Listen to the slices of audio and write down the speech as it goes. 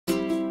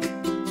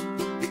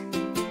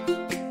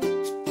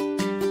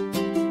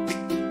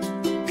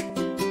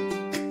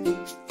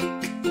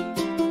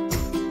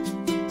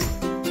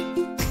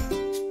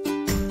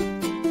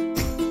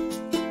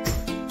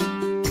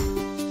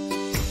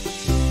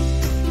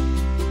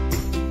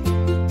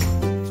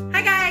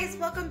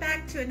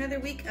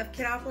week of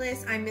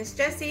Kidopolis. I'm Miss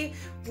Jessie.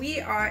 We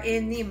are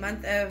in the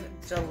month of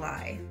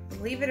July.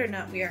 Believe it or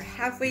not, we are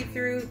halfway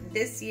through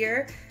this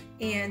year,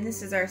 and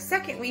this is our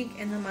second week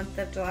in the month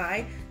of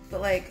July,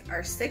 but like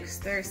our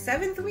 6th or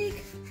 7th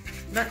week,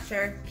 not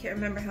sure, can't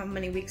remember how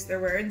many weeks there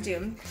were in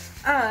June,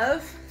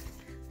 of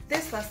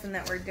this lesson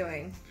that we're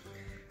doing.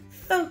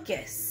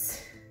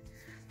 Focus.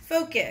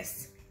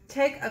 Focus.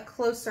 Take a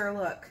closer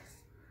look.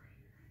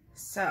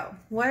 So,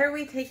 what are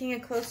we taking a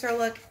closer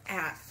look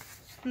at?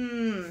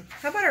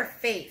 How about our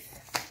faith?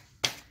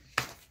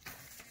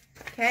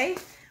 Okay,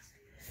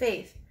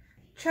 faith.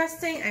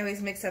 Trusting, I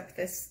always mix up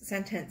this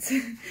sentence.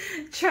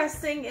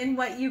 Trusting in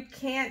what you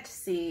can't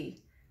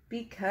see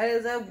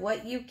because of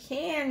what you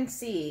can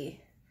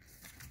see.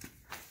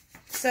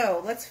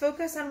 So, let's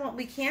focus on what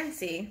we can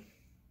see,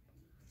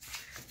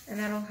 and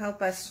that'll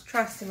help us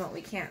trust in what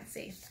we can't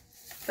see.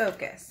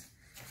 Focus.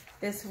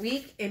 This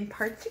week in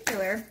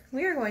particular,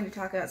 we are going to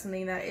talk about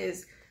something that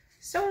is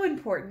so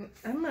important.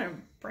 I'm going to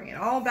bring it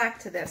all back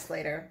to this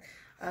later,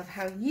 of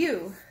how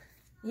you,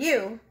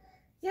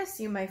 yes,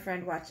 you, my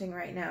friend watching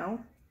right now,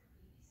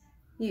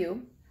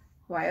 you,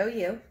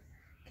 Y-O-U,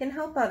 can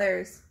help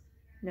others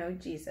know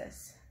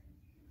Jesus.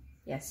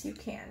 Yes, you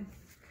can.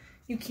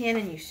 You can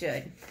and you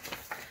should.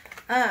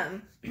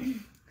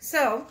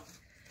 So,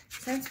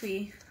 since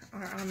we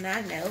are on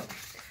that note,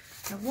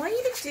 I want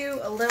you to do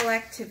a little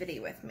activity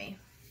with me.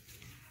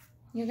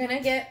 You're going to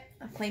get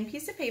a plain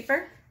piece of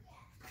paper.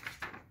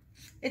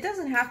 It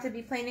doesn't have to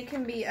be plain. It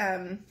can be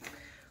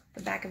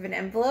the back of an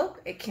envelope.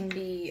 It can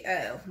be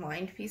a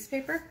lined piece of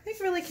paper.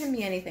 It really can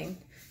be anything.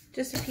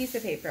 Just a piece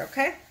of paper,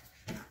 okay?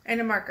 And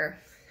a marker.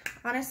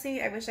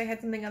 Honestly, I wish I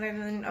had something other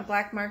than a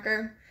black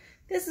marker.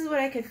 This is what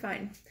I could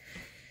find.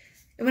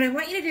 And what I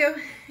want you to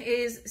do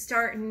is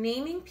start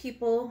naming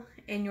people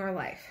in your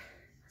life.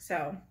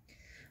 So,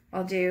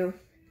 I'll do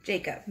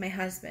Jacob, my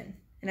husband.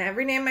 And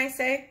every name I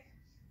say,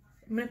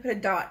 I'm going to put a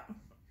dot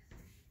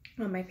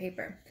on my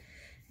paper.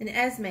 And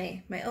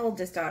Esme, my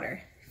oldest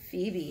daughter.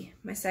 Phoebe,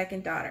 my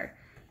second daughter.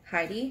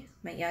 Heidi,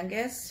 my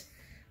youngest.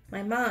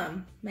 My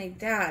mom, my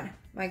dad,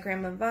 my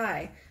grandma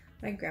Vi,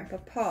 my grandpa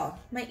Paul,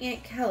 my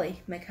Aunt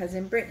Kelly, my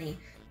cousin Brittany,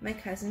 my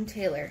cousin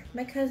Taylor,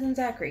 my cousin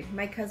Zachary,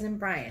 my cousin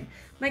Brian,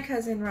 my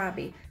cousin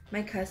Robbie,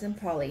 my cousin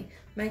Polly,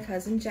 my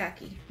cousin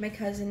Jackie, my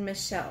cousin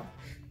Michelle,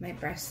 my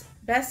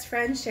best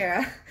friend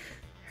Shara,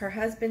 her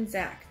husband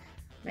Zach,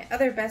 my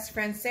other best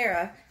friend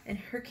Sarah, and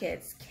her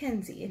kids,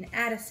 Kenzie and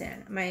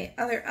Addison. My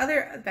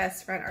other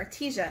best friend,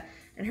 Artesia,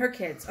 and her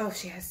kids. Oh,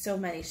 she has so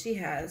many. She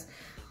has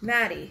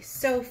Maddie,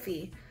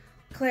 Sophie,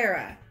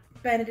 Clara,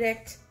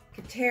 Benedict,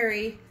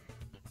 Kateri,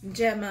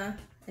 Gemma,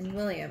 and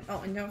William.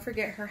 Oh, and don't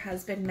forget her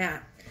husband,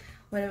 Matt.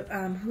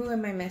 Who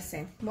am I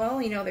missing?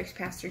 Well, you know, there's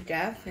Pastor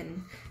Jeff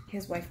and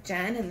his wife,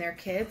 Jen, and their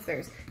kids.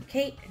 There's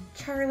Kate and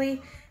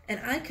Charlie, and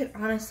I could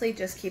honestly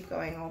just keep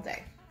going all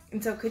day.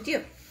 And so could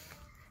you.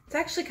 It's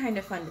actually kind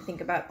of fun to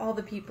think about all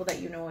the people that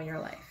you know in your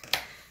life.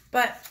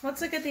 But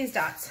let's look at these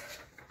dots.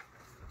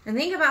 And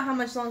think about how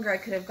much longer I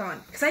could have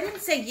gone. Because I didn't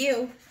say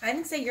you. I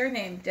didn't say your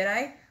name, did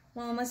I?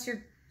 Well, unless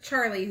you're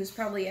Charlie, who's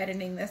probably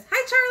editing this.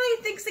 Hi,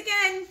 Charlie. Thanks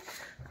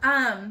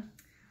again.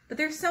 But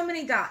there's so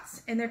many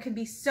dots. And there could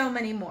be so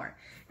many more.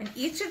 And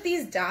each of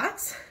these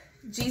dots,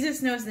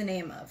 Jesus knows the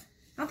name of.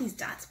 Not these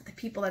dots, but the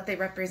people that they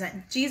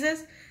represent.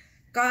 Jesus,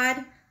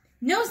 God,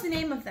 knows the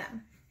name of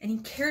them. And he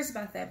cares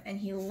about them, and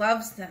he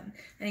loves them,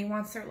 and he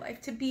wants their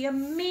life to be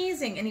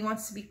amazing, and he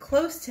wants to be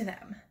close to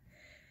them.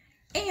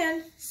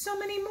 And so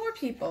many more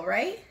people,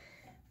 right?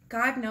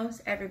 God knows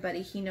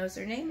everybody. He knows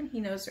their name, and he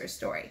knows their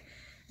story.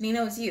 And he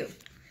knows you.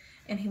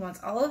 And he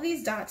wants all of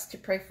these dots to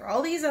pray for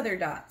all these other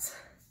dots,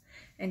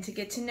 and to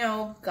get to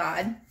know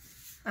God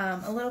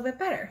a little bit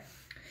better.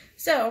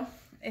 So,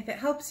 if it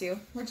helps you,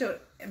 which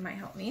it might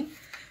help me,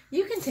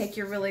 you can take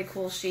your really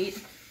cool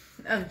sheet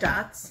of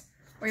dots,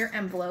 or your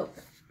envelope,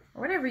 or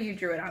whatever you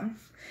drew it on,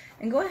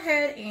 and go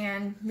ahead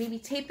and maybe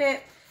tape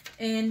it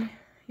in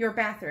your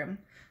bathroom.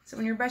 So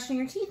when you're brushing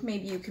your teeth,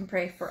 maybe you can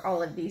pray for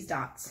all of these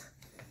dots.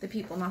 The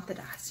people, not the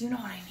dots. You know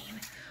what I mean.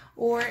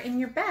 Or in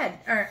your bed,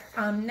 or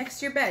next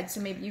to your bed. So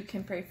maybe you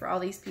can pray for all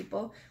these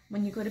people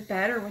when you go to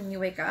bed or when you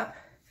wake up.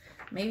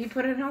 Maybe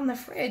put it on the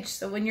fridge.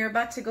 So when you're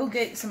about to go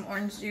get some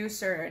orange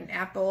juice or an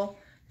apple.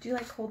 Do you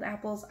like cold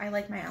apples? I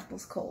like my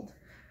apples cold.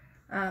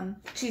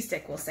 Cheese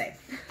stick, we'll say.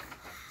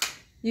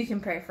 You can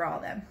pray for all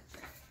of them.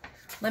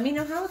 Let me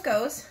know how it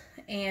goes,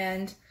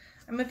 and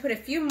I'm going to put a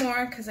few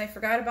more because I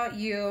forgot about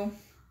you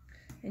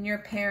and your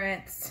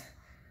parents.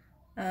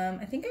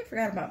 I think I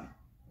forgot about,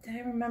 did I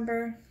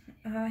remember?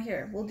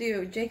 Here, we'll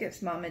do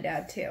Jacob's mom and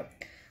dad too.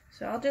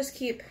 So I'll just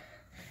keep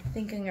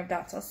thinking of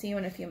dots. I'll see you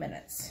in a few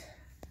minutes.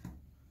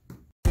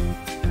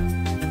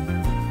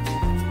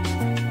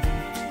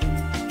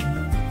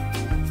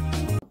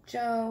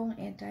 Joe,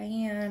 Aunt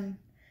Diane,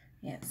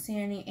 Aunt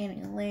Sandy,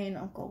 Aunt Elaine,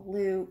 Uncle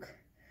Luke,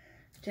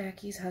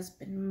 Jackie's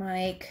husband,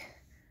 Mike.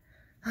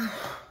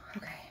 Oh,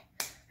 okay.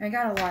 I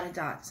got a lot of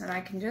dots, and I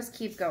can just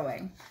keep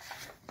going.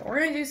 But we're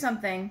going to do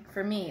something,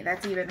 for me,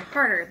 that's even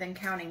harder than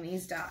counting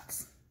these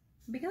dots.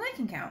 Because I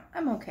can count.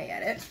 I'm okay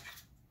at it.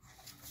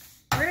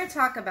 we're going to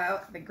talk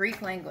about the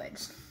Greek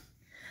language.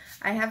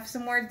 I have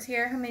some words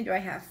here. How many do I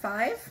have?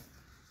 5.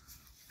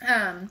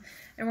 And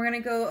we're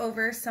going to go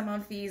over some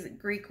of these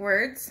Greek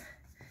words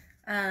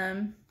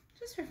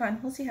just for fun.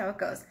 We'll see how it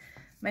goes.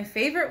 My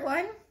favorite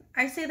one,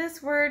 I say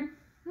this word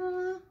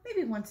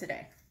maybe once a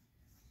day.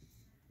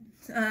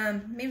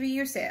 Maybe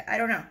you say it. I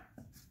don't know.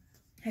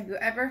 Have you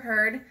ever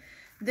heard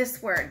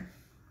this word?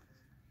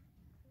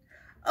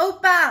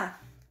 Oppa.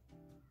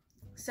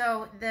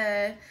 So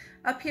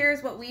up here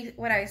is what we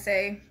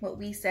say,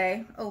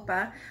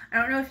 oppa. I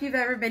don't know if you've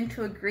ever been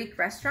to a Greek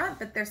restaurant,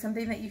 but there's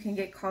something that you can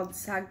get called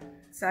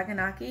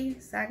saganaki.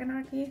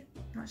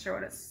 Not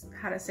sure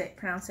how to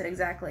pronounce it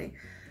exactly.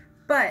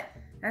 But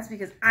that's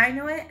because I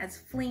know it as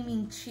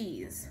flaming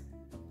cheese.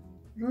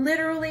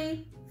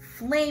 Literally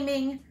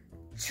flaming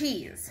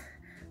cheese.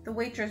 The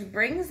waitress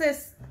brings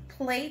this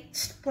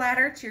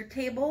platter to your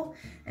table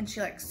and she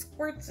like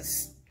squirts a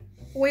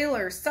oil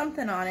or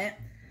something on it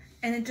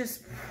and it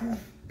just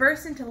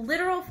bursts into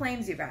literal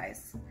flames, you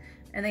guys.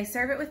 And they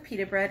serve it with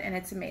pita bread and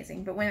it's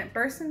amazing. But when it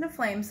bursts into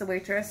flames, the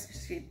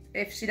waitress,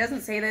 if she doesn't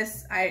say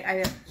this,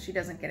 she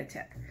doesn't get a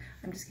tip.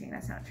 I'm just kidding,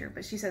 that's not true.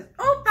 But she says,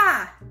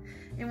 Oppa!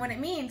 And what it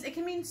means, it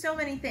can mean so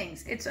many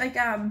things. It's like,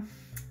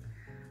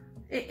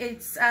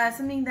 it's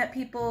something that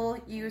people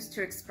use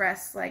to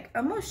express like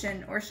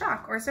emotion or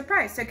shock or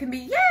surprise. So it can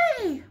be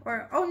yay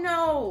or oh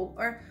no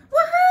or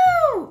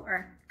woohoo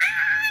or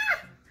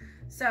ah.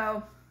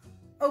 So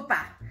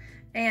oppa.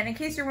 And in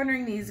case you're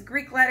wondering, these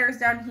Greek letters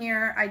down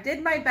here, I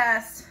did my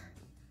best.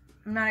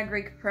 I'm not a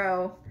Greek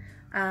pro.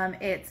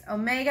 It's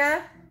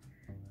omega,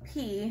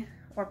 p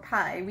or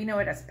pi. We know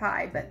it as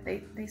pi, but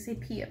they say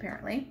p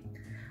apparently.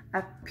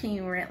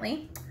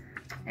 Apparently.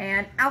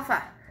 And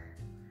alpha.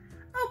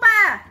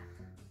 Oppa.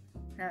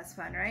 That's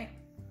fun, right?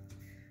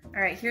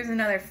 All right, here's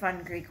another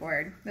fun Greek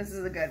word. This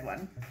is a good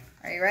one.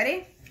 Are you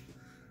ready?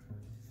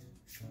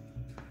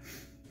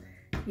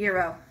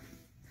 Gyro.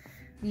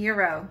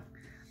 Gyro.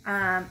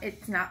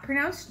 It's not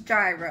pronounced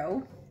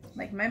gyro,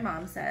 like my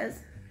mom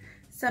says.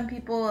 Some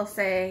people will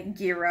say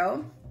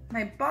gyro.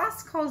 My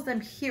boss calls them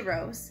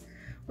heroes,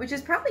 which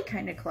is probably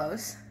kind of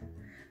close.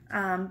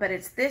 But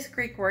it's this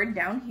Greek word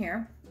down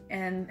here.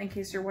 And in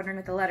case you're wondering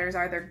what the letters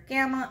are, they're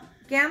gamma,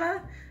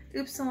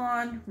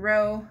 upsilon,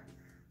 rho,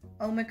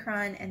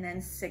 omicron, and then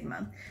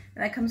sigma.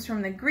 And that comes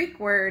from the Greek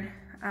word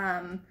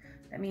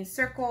that means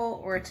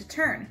circle or to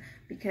turn,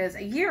 because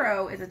a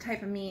gyro is a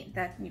type of meat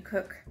that you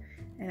cook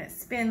and it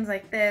spins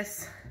like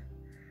this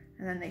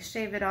and then they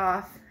shave it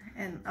off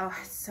and oh,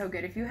 it's so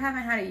good. If you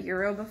haven't had a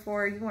gyro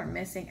before, you are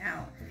missing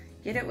out.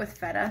 Get it with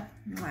feta.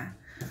 Mwah.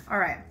 All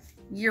right,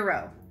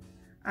 gyro.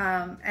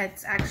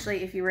 It's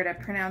actually, if you were to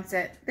pronounce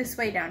it this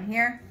way down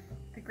here,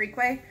 the Greek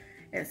way,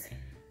 is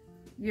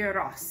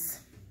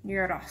gyros.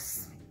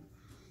 Gyros.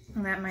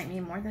 And that might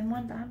mean more than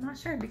one, but I'm not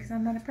sure because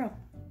I'm not a pro.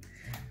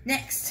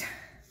 Next.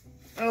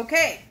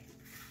 Okay.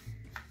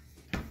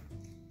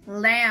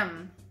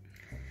 Lamb.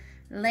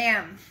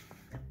 Lamb.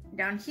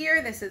 Down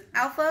here, this is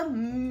alpha,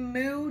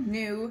 mu,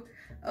 nu,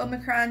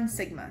 omicron,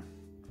 sigma.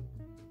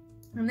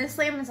 And this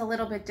lamb is a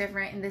little bit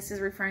different, and this is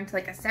referring to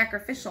like a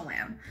sacrificial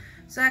lamb.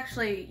 So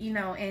actually, you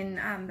know, in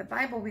the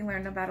Bible, we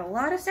learned about a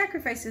lot of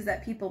sacrifices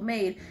that people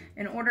made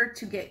in order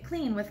to get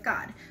clean with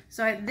God.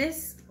 So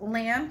this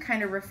lamb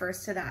kind of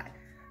refers to that.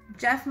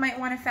 Jeff might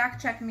want to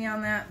fact check me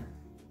on that.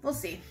 We'll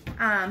see.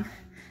 And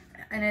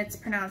it's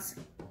pronounced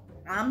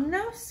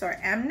amnos or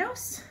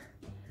amnos.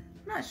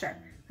 I'm not sure.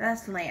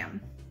 That's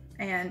lamb.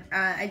 And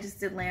I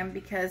just did lamb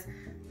because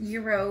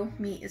gyro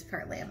meat is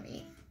part lamb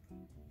meat.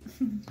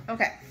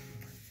 Okay.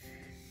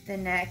 The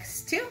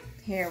next two.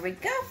 Here we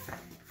go.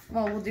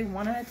 Well, we'll do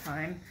one at a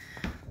time.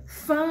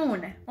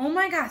 Phone. Oh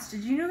my gosh,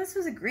 did you know this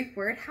was a Greek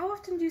word? How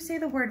often do you say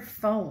the word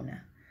phone?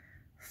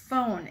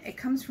 Phone. It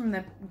comes from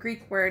the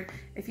Greek word.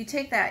 If you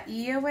take that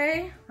E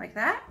away, like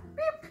that,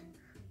 beep.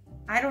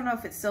 I don't know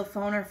if it's still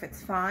phone or if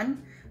it's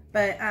fawn,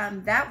 but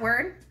that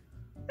word,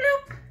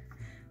 bloop,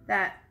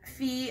 that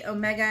phi,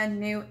 omega,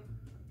 nu,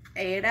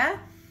 eta,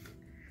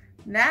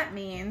 that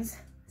means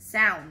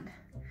sound.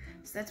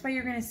 So that's why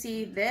you're going to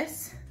see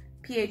this,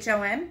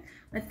 P-H-O-N.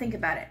 Let's think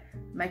about it.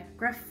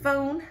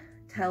 Microphone,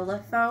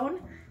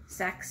 telephone,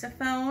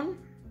 saxophone,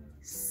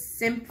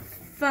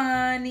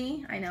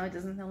 symphony. I know it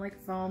doesn't sound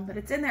like phone, but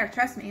it's in there,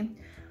 trust me.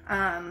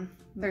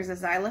 There's a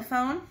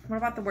xylophone. What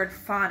about the word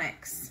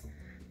phonics?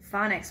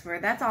 Phonics, where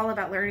that's all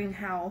about learning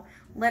how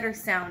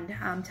letters sound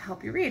to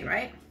help you read,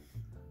 right?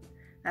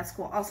 That's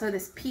cool. Also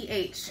this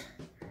PH.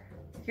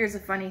 Here's a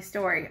funny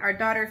story. Our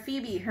daughter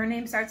Phoebe, her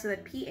name starts with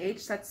a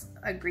PH. That's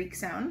a Greek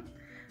sound.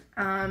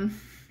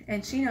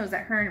 And she knows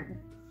that her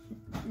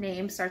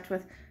name starts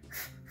with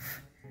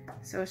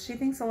so she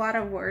thinks a lot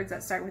of words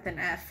that start with an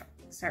F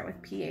start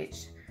with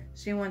PH.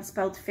 She once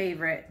spelled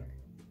favorite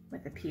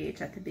with a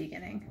PH at the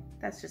beginning.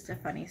 That's just a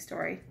funny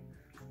story.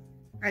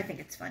 I think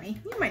it's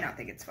funny. You might not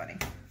think it's funny.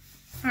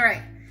 All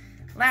right,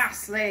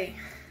 lastly,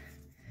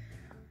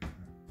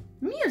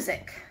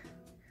 music.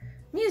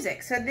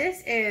 Music. So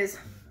this is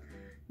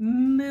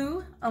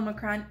mu,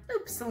 omicron,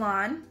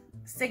 upsilon,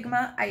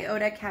 sigma,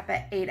 iota,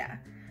 kappa, eta.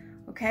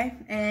 okay?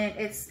 And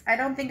I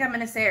don't think I'm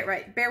going to say it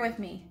right. Bear with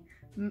me.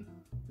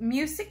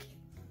 Mousike?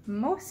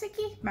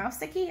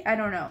 I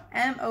don't know.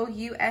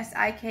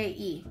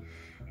 Mousike.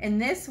 And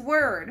this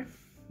word,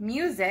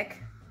 music,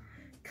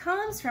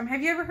 comes from,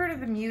 have you ever heard of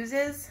the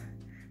Muses?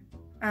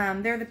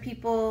 They're the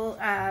people,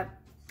 I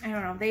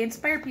don't know, they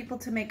inspire people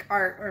to make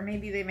art, or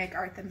maybe they make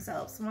art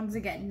themselves. Once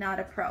again, not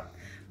a pro.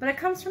 But it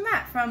comes from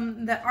that,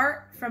 from the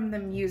art from the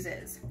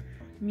Muses.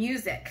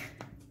 Music.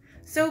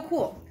 So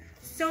cool.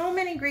 So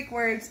many Greek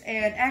words,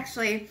 and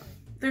actually,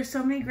 there's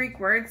so many Greek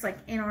words like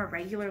in our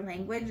regular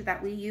language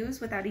that we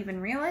use without even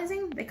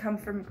realizing they come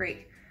from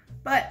Greek.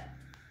 But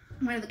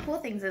one of the cool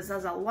things is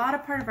a lot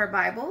of part of our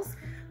Bibles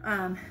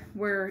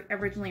were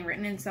originally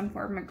written in some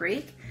form of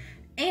Greek,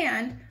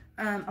 and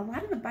a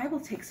lot of the Bible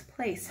takes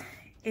place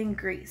in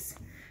Greece.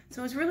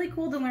 So it's really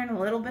cool to learn a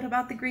little bit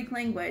about the Greek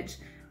language,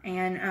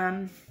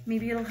 and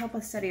maybe it'll help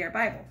us study our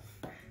Bible,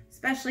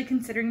 especially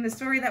considering the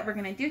story that we're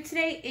going to do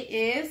today. It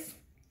is,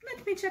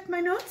 let me check my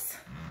notes,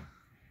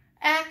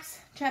 Acts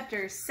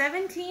chapter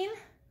 17,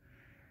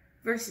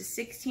 verses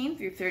 16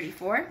 through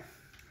 34.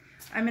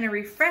 I'm going to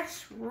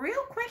refresh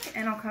real quick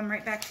and I'll come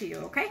right back to you,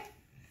 okay?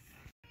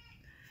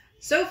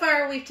 So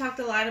far, we've talked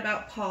a lot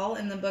about Paul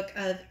in the book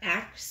of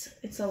Acts.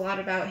 It's a lot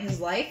about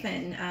his life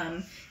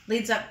and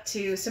leads up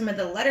to some of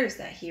the letters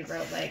that he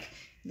wrote, like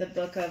the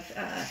book of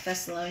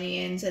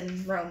Thessalonians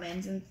and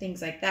Romans and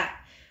things like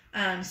that.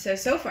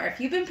 So far, if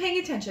you've been paying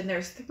attention,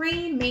 there's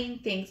 3 main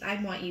things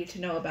I want you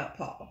to know about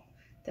Paul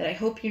that I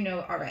hope you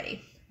know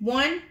already.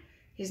 1,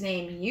 his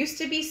name used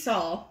to be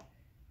Saul,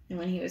 and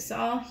when he was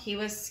Saul, he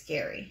was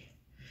scary.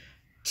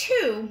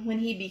 2, when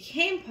he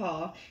became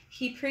Paul,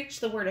 he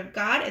preached the word of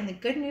God and the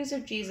good news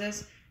of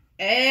Jesus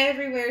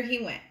everywhere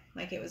he went,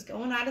 like it was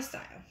going out of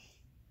style.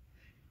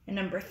 And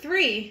number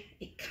 3,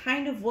 it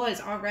kind of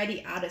was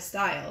already out of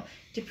style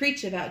to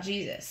preach about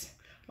Jesus.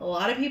 A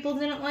lot of people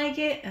didn't like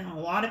it, and a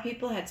lot of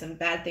people had some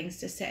bad things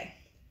to say.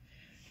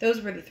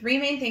 Those were the 3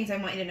 main things I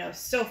want you to know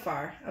so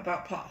far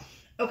about Paul.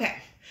 Okay,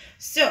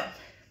 so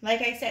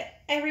like I said,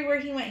 everywhere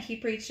he went, he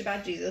preached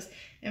about Jesus.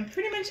 And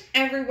pretty much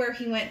everywhere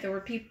he went, there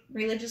were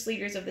religious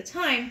leaders of the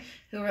time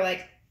who were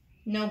like,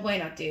 no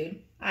bueno, dude.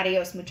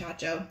 Adios,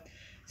 muchacho.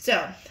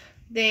 So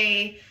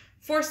they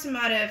forced him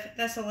out of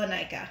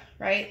Thessalonica,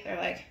 right? They're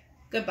like,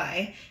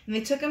 goodbye. And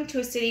they took him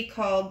to a city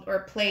called, or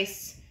a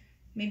place,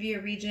 maybe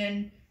a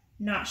region,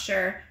 not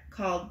sure,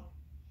 called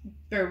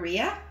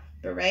Berea.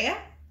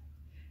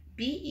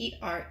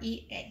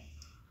 B-E-R-E-A.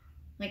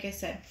 Like I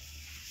said,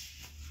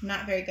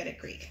 not very good at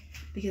Greek,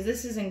 because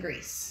this is in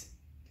Greece.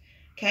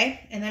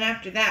 Okay? And then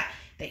after that,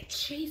 they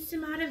chased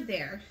him out of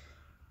there.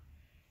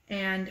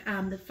 And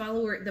the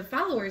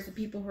followers, the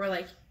people who were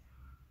like,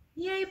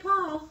 yay,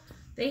 Paul,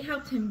 they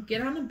helped him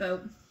get on a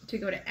boat to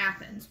go to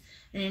Athens.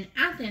 And in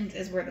Athens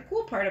is where the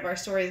cool part of our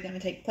story is going to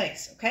take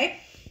place, okay?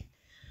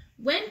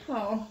 When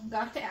Paul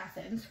got to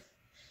Athens,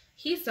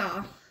 he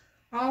saw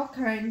all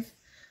kinds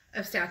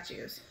of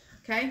statues,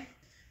 okay?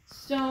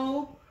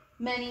 So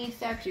many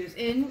statues.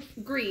 In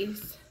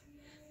Greece,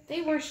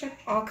 they worship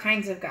all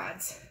kinds of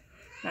gods.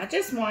 Not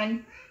just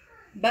one,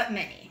 but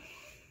many.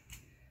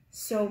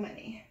 So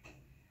many.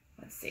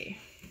 Let's see.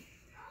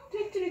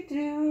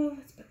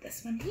 Let's put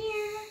this one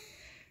here.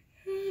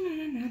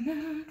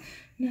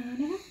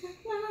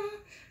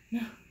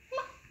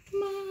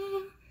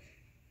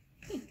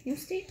 Hey, you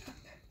stay up.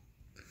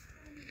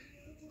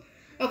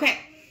 Okay.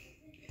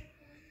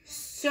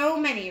 So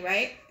many,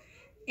 right?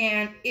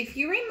 And if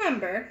you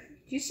remember,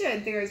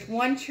 there is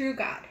one true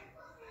God.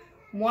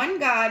 One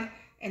God,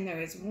 and there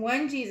is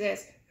one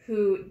Jesus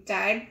who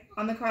died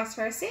on the cross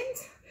for our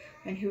sins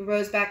and who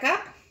rose back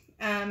up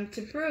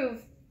to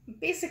prove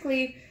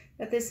basically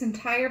that this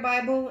entire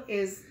Bible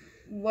is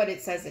what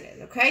it says it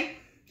is, okay?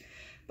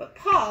 But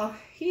Paul,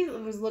 he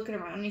was looking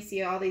around and he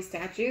see all these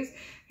statues,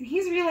 and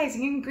he's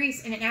realizing in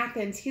Greece and in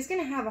Athens, he's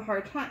going to have a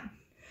hard time.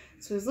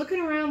 So he's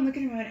looking around,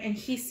 and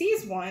he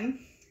sees one,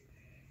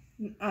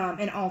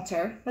 an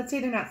altar. Let's say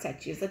they're not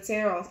statues. Let's say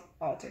they're all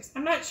altars.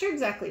 I'm not sure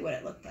exactly what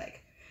it looked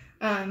like.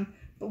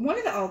 But one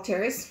of the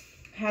altars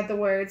had the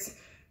words,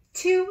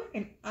 to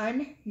an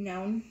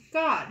unknown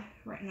God,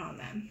 written on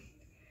them.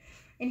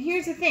 And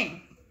here's the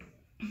thing.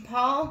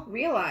 Paul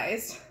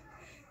realized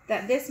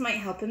that this might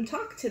help him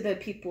talk to the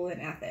people in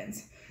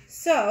Athens.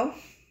 So,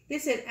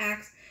 this is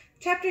Acts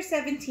chapter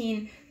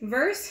 17,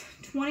 verse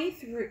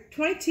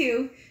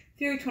 22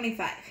 through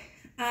 25.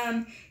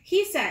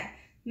 He said,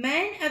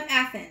 men of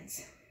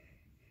Athens,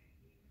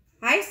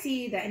 I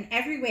see that in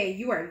every way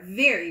you are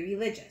very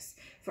religious.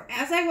 For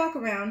as I walk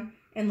around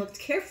and looked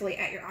carefully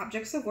at your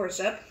objects of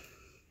worship,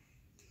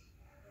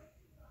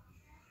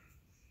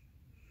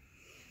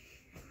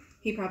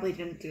 he probably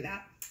didn't do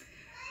that.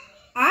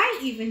 I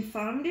even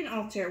found an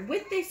altar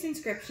with this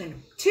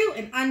inscription, to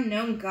an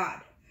unknown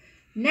God.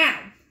 Now,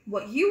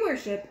 what you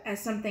worship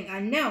as something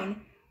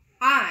unknown,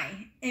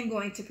 I am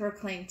going to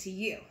proclaim to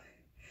you.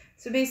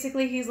 So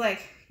basically he's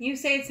like, you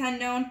say it's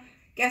unknown,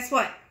 guess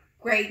what?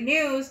 Great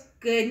news,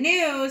 good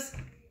news,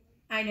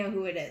 I know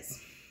who it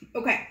is.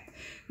 Okay.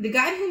 The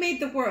God who made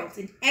the world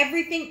and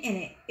everything in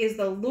it is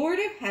the Lord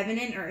of heaven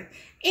and earth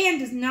and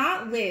does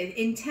not live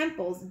in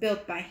temples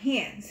built by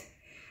hands.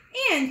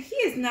 And he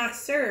is not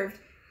served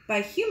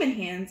by human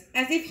hands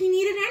as if he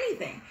needed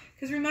anything.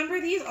 Because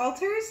remember, these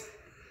altars,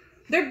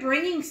 they're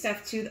bringing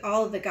stuff to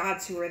all of the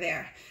gods who were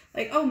there.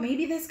 Like, oh,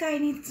 maybe this guy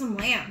needs some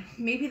lamb.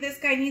 Maybe this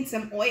guy needs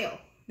some oil,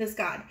 this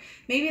god.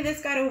 Maybe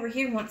this god over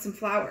here wants some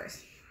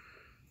flowers.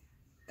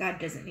 God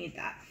doesn't need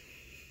that.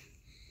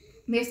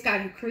 This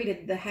God who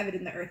created the heaven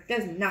and the earth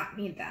does not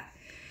need that.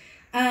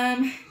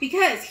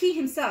 Because he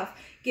himself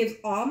gives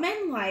all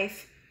men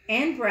life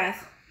and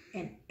breath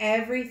and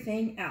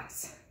everything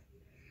else.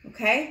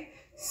 Okay?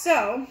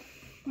 So,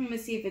 I'm going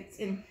to see if it's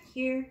in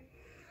here.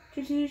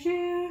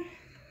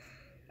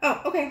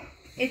 Oh, okay.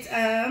 It's,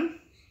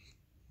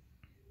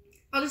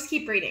 I'll just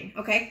keep reading.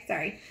 Okay?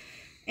 Sorry.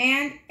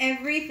 And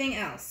everything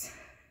else.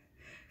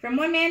 From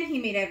one man he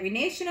made every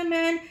nation of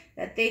men,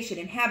 that they should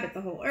inhabit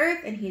the whole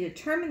earth, and he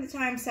determined the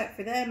time set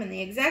for them and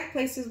the exact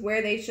places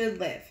where they should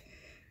live.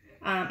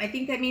 I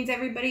think that means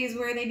everybody is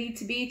where they need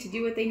to be to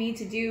do what they need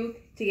to do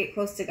to get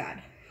close to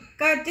God.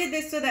 God did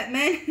this so that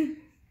men...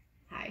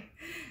 Hi.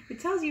 It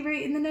tells you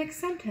right in the next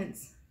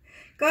sentence.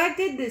 God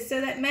did this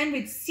so that men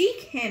would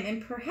seek him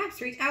and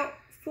perhaps reach out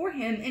for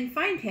him and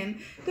find him,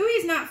 though he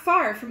is not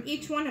far from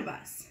each one of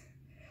us.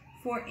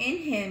 For in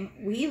him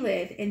we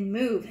live and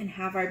move and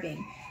have our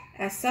being.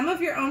 As some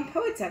of your own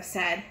poets have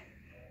said,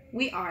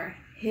 we are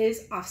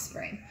his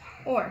offspring,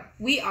 or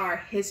we are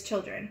his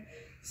children.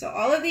 So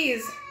all of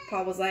these,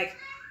 Paul was like,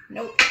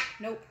 nope,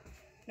 nope,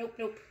 nope,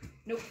 nope,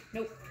 nope,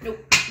 nope, nope,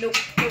 nope,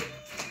 nope.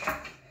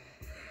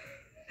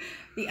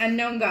 The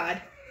unknown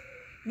God.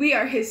 We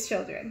are his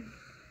children.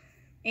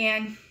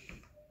 And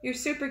you're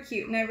super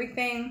cute and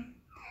everything,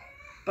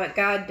 but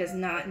God does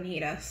not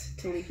need us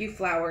to leave you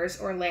flowers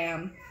or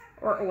lamb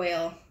or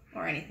oil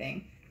or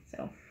anything.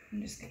 So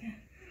I'm just going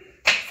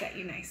to set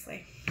you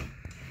nicely.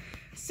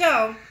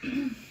 So,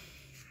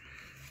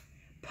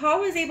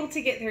 Paul was able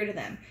to get through to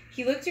them.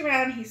 He looked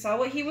around, he saw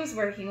what he was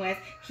working with.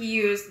 He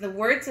used the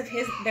words of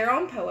their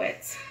own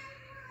poets.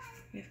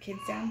 We have kids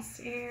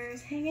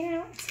downstairs hanging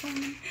out. It's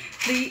fun.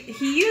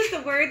 He used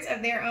the words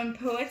of their own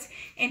poets,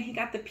 and he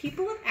got the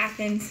people of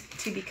Athens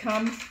to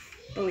become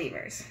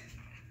believers.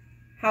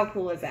 How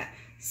cool is that?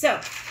 So,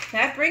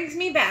 that brings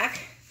me back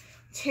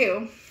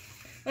to,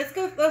 let's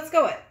go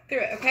through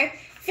it, okay?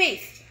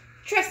 Faith.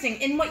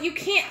 Trusting in what you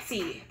can't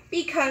see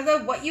because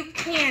of what you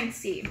can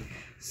see.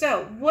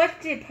 So, what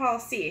did Paul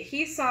see?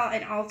 He saw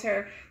an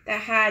altar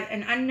that had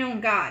an unknown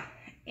God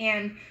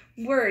and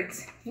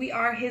words, we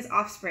are his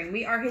offspring,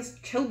 we are his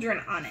children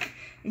on it.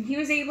 And he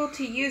was able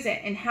to use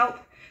it and help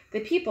the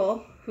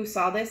people who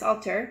saw this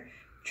altar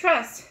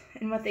trust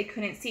in what they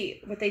couldn't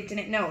see, what they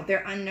didn't know,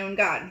 their unknown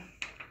God.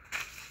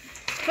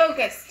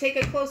 Focus, take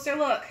a closer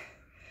look.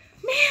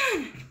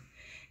 Man,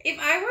 if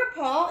I were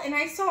Paul and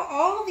I saw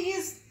all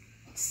these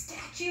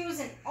statues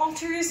and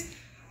altars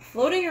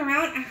floating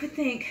around, I would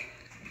think,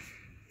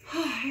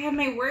 oh, I have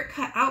my work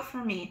cut out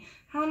for me.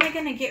 How am I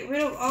going to get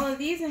rid of all of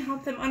these and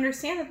help them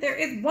understand that there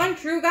is one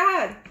true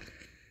God?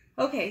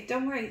 Okay,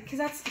 don't worry,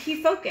 because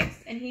he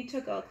focused and he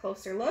took a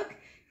closer look.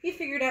 He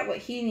figured out what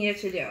he needed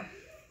to do.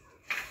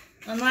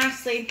 And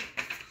lastly,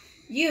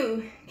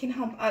 you can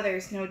help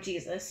others know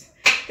Jesus.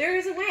 There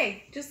is a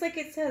way, just like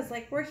it says,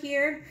 like we're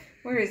here.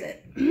 Where is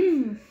it?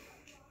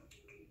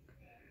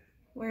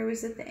 Where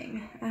was the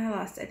thing? I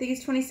lost it. I think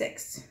it's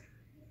 26.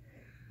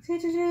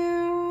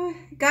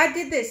 God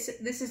did this.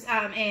 This is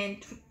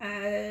in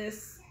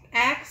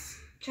Acts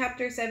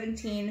chapter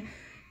 17,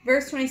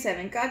 verse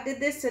 27. God did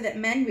this so that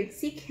men would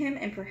seek him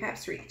and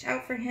perhaps reach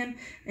out for him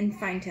and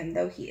find him,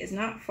 though he is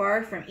not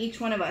far from each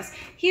one of us.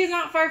 He is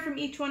not far from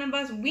each one of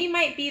us. We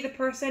might be the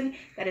person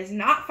that is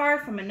not far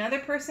from another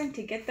person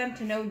to get them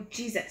to know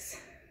Jesus.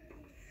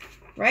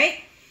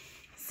 Right?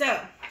 So,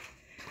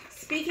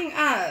 speaking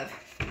of,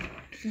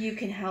 you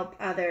can help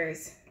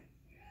others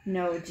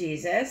know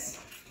Jesus.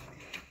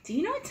 Do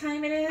you know what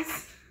time it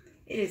is?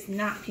 It is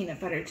not peanut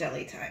butter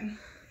jelly time.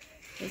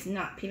 It is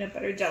not peanut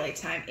butter jelly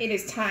time. It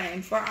is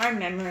time for our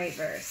memory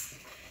verse.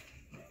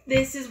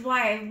 This is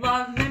why I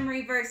love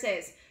memory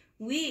verses.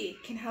 We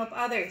can help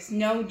others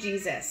know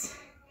Jesus.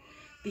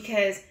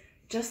 Because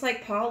just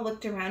like Paul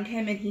looked around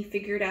him and he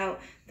figured out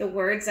the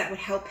words that would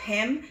help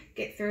him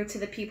get through to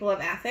the people of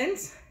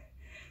Athens,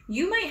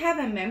 you might have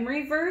a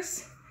memory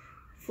verse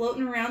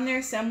floating around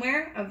there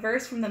somewhere, a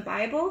verse from the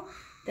Bible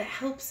that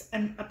helps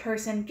a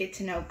person get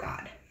to know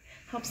God,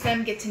 helps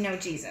them get to know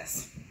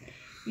Jesus.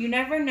 You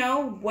never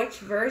know which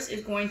verse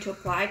is going to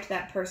apply to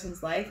that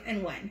person's life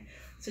and when.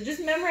 So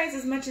just memorize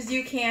as much as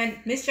you can.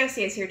 Miss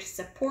Jessie is here to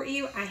support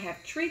you. I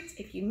have treats.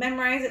 If you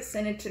memorize it,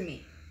 send it to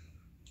me.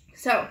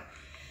 So,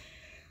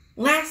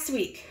 last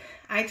week,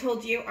 I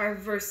told you our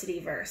varsity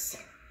verse.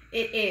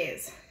 It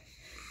is,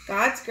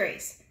 God's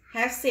grace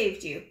has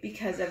saved you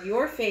because of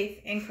your faith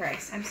in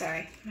Christ. I'm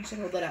sorry, I should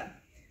hold it up.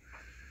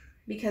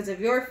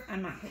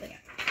 I'm not holding it.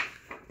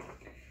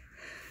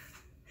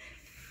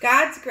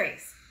 God's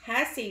grace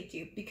has saved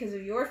you because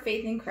of your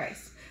faith in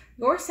Christ.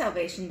 Your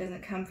salvation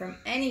doesn't come from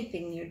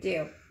anything you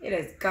do. It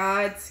is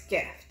God's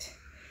gift.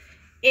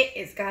 It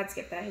is God's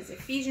gift. That is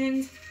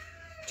Ephesians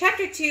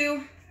chapter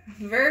 2,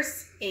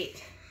 verse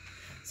 8.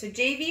 So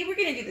JV, we're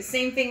going to do the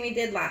same thing we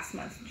did last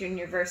month,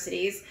 junior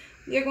versities.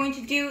 We are going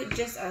to do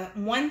just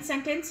one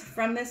sentence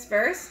from this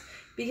verse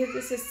because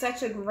this is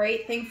such a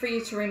great thing for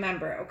you to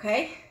remember,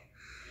 okay?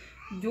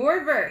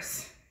 Your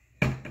verse.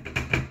 I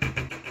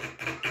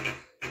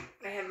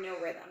have no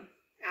rhythm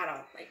at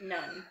all, like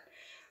none.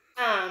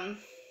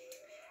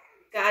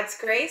 God's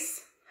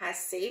grace has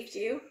saved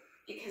you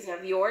because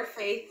of your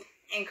faith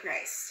in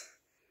Christ.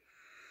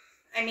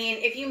 I mean,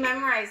 if you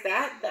memorize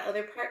that, the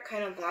other part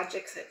kind of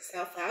logics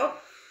itself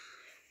out.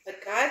 But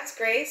God's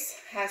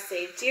grace has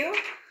saved you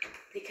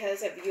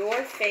because of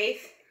your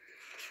faith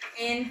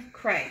in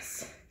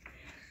Christ.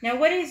 Now,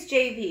 what is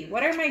JV?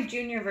 What are my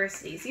junior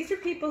versities? These are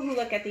people who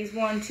look at these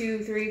 1,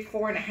 2, 3,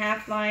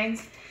 4.5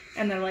 lines,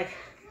 and they're like,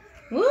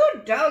 woo,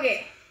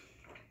 doggy.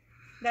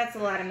 That's a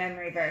lot of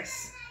memory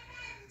verse.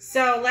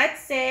 So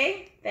let's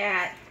say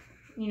that,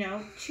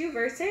 2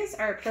 verses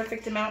are a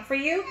perfect amount for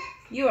you.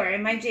 You are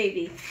in my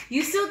JV.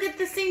 You still get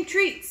the same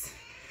treats.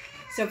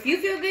 So if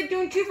you feel good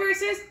doing 2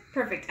 verses,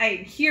 perfect. I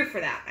am here for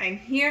that. I'm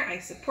here. I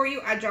support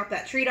you. I drop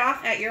that treat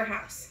off at your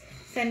house.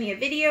 Send me a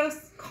video.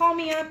 Call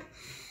me up.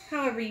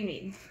 However you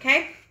need.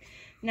 Okay?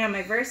 Now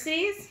my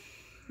versities.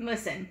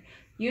 Listen.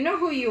 You know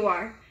who you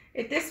are.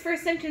 If this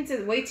first sentence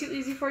is way too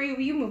easy for you,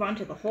 you move on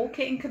to the whole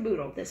kit and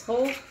caboodle. This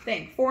whole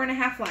thing.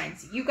 4.5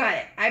 lines. You got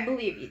it. I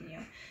believe in you.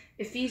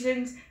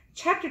 Ephesians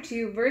chapter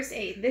 2, verse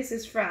 8. This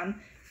is from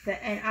the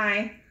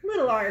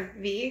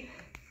NIV.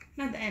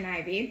 Not the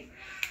NIV.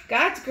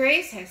 God's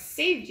grace has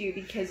saved you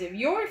because of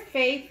your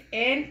faith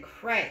in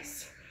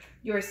Christ.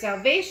 Your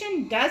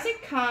salvation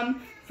doesn't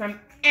come from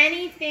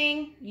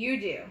anything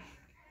you do.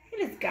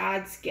 It is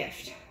God's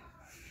gift.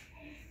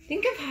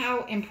 Think of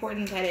how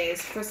important that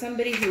is for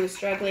somebody who is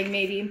struggling.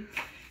 Maybe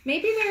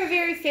they're a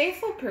very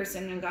faithful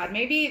person in God.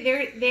 Maybe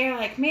they're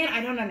like, man,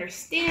 I don't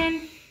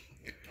understand.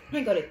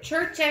 I go to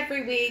church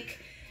every week.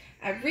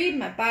 I read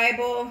my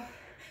Bible.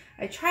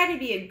 I try to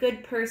be a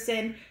good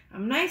person.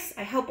 I'm nice.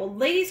 I help old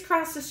ladies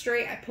cross the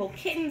street. I pull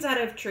kittens out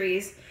of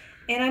trees.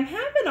 And I'm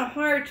having a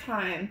hard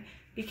time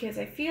because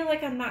I feel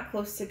like I'm not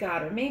close to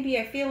God. Or maybe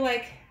I feel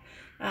like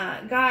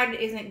God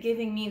isn't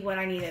giving me what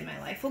I need in my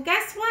life. Well,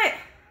 guess what?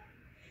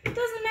 It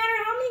doesn't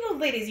matter how many old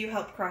ladies you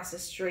help cross the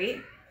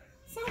street.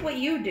 It's not what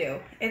you do.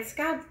 It's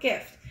God's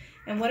gift.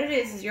 And what it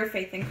is your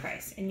faith in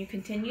Christ. And you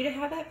continue to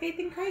have that faith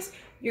in Christ,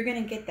 you're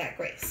going to get that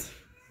grace.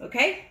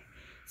 Okay?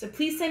 So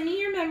please send me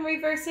your memory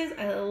verses.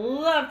 I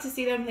love to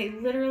see them. They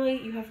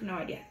literally, you have no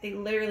idea. They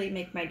literally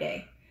make my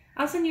day.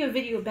 I'll send you a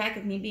video back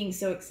of me being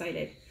so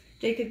excited.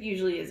 Jacob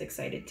usually is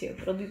excited too.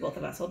 It'll be both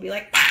of us. We'll be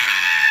like,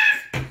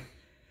 ah! I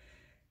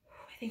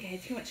think I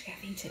had too much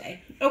caffeine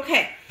today.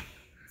 Okay.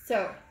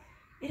 So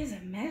it is a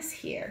mess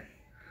here.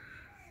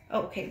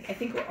 Oh, okay. I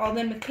think we're all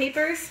done with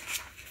papers.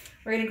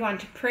 We're going to go on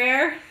to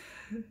prayer.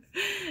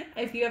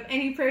 If you have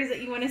any prayers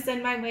that you want to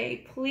send my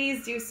way,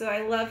 please do so.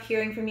 I love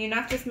hearing from you,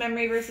 not just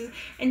memory verses.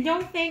 And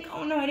don't think,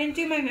 oh no, I didn't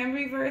do my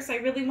memory verse. I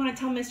really want to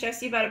tell Miss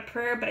Jessie about a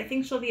prayer, but I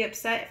think she'll be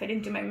upset if I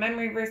didn't do my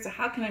memory verse. So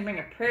how can I bring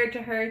a prayer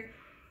to her?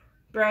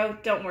 Bro,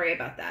 don't worry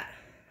about that.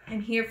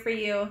 I'm here for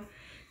you.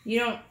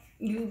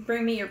 You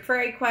bring me your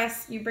prayer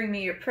requests. You bring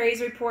me your praise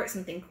report,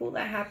 something cool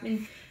that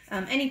happened.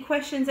 Any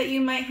questions that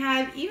you might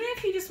have, even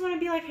if you just want to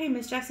be like, hey,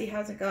 Miss Jessie,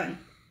 how's it going?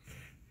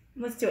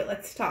 Let's do it.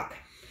 Let's talk.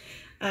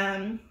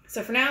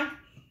 So for now,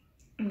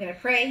 I'm going to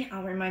pray.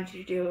 I'll remind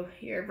you to do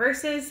your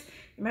verses,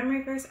 your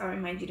memory verse. I'll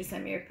remind you to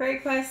send me your prayer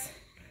requests.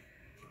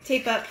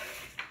 Tape up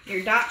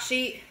your dot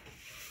sheet.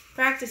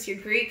 Practice your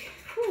Greek.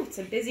 Whew, it's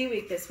a busy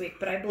week this week,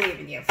 but I believe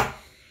in you.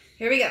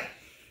 Here we go.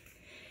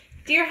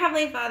 Dear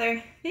Heavenly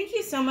Father, thank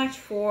you so much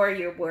for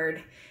your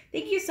word.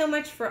 Thank you so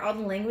much for all the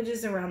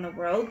languages around the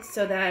world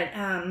so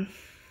that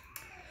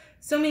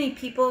so many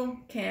people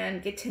can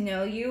get to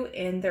know you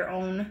in their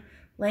own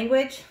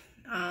language.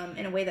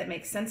 In a way that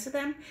makes sense to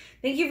them.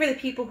 Thank you for the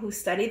people who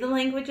study the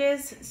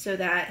languages so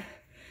that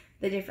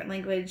the different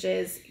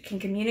languages can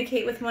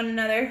communicate with one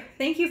another.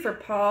 Thank you for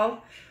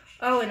Paul.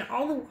 Oh, and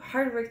all the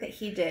hard work that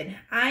he did.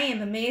 I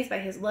am amazed by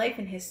his life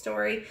and his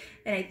story,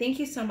 and I thank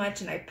you so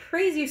much, and I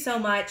praise you so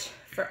much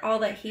for all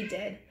that he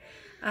did.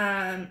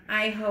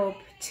 I hope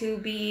to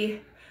be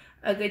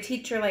a good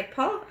teacher like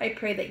Paul. I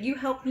pray that you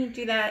help me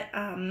do that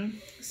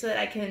so that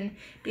I can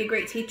be a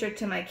great teacher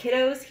to my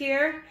kiddos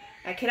here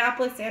at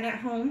Kidopolis and at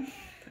home.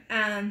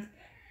 And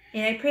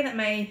I pray that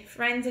my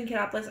friends in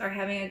Kidopolis are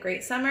having a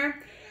great summer.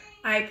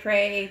 I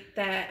pray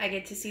that I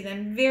get to see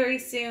them very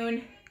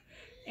soon.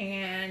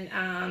 And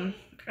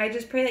I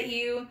just pray that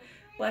you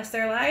bless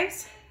their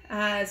lives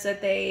so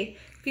that they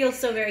feel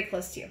so very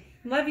close to you.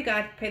 Love you,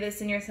 God. Pray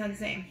this in your son's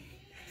name.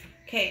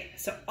 Okay,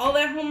 so all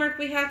that homework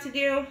we have to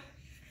do,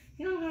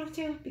 you don't have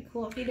to. It'd be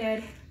cool if you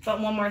did. But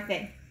one more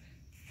thing.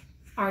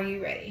 Are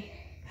you ready?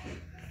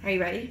 Are you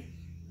ready?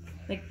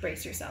 Like,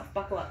 brace yourself.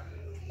 Buckle up.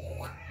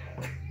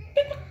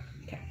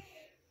 Okay.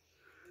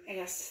 I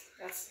guess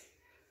that's...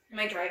 Am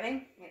I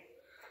driving?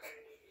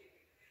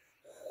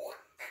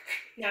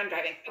 Now I'm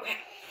driving. Okay.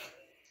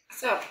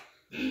 So,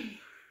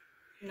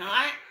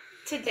 not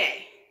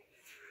today.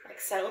 Like,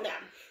 settle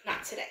down.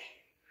 Not today.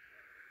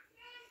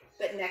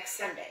 But next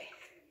Sunday,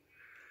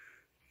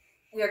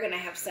 we're going to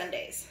have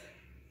Sundays.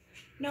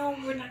 No,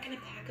 we're not going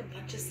to pack a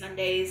bunch of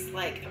Sundays,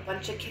 like a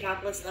bunch of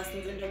Kidopolis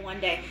lessons into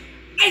one day.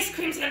 Ice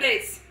cream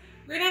Sundays!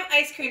 We're going to have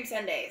ice cream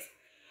Sundays.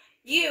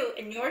 You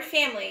and your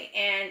family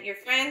and your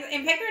friends,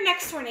 invite your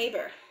next door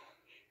neighbor.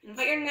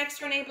 Invite your next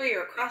door neighbor,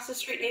 your across the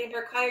street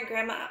neighbor, call your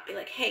grandma up. Be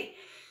like, hey,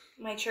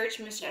 my church,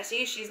 Miss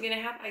Jessie, she's going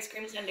to have ice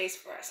cream Sundays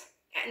for us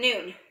at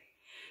noon.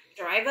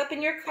 Drive up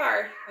in your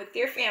car with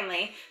your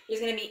family.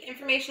 There's going to be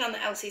information on the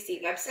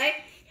LCC website.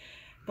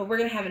 But we're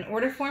going to have an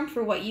order form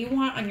for what you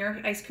want on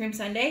your ice cream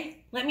sundae.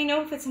 Let me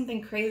know if it's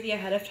something crazy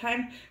ahead of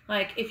time.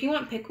 Like, if you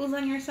want pickles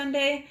on your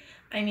sundae,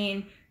 I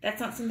mean,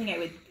 that's not something I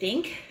would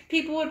think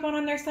people would want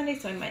on their sundae,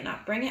 so I might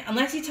not bring it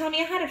unless you tell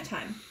me ahead of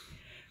time.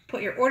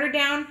 Put your order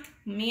down.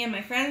 Me and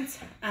my friends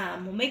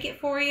will make it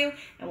for you,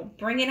 and we'll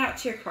bring it out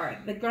to your car.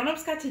 The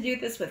grown-ups got to do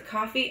this with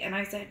coffee, and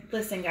I said,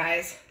 listen,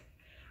 guys,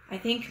 I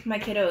think my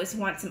kiddos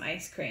want some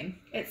ice cream.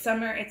 It's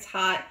summer, it's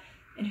hot.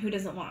 And who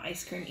doesn't want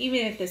ice cream?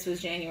 Even if this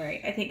was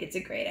January, I think it's a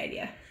great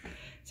idea.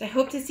 So I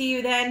hope to see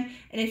you then.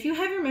 And if you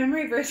have your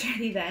memory verse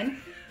ready then,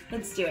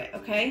 let's do it,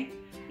 okay?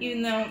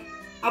 Even though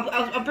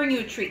I'll bring you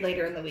a treat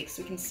later in the week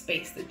so we can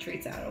space the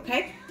treats out,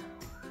 okay?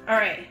 All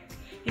right.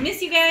 I miss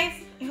you guys.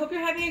 I hope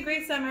you're having a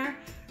great summer.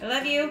 I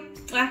love you.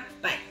 Bye.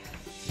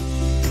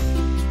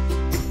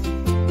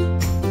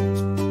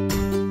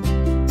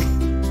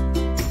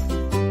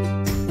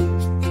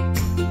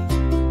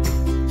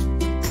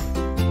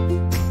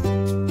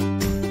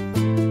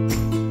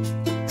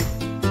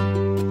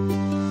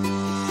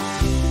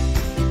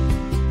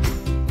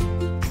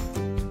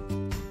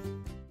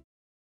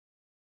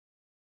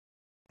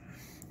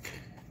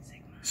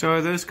 So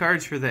are those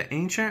cards for the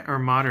ancient or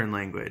modern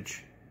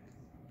language?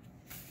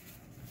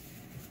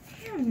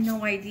 I have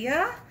no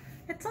idea.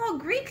 It's all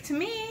Greek to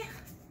me.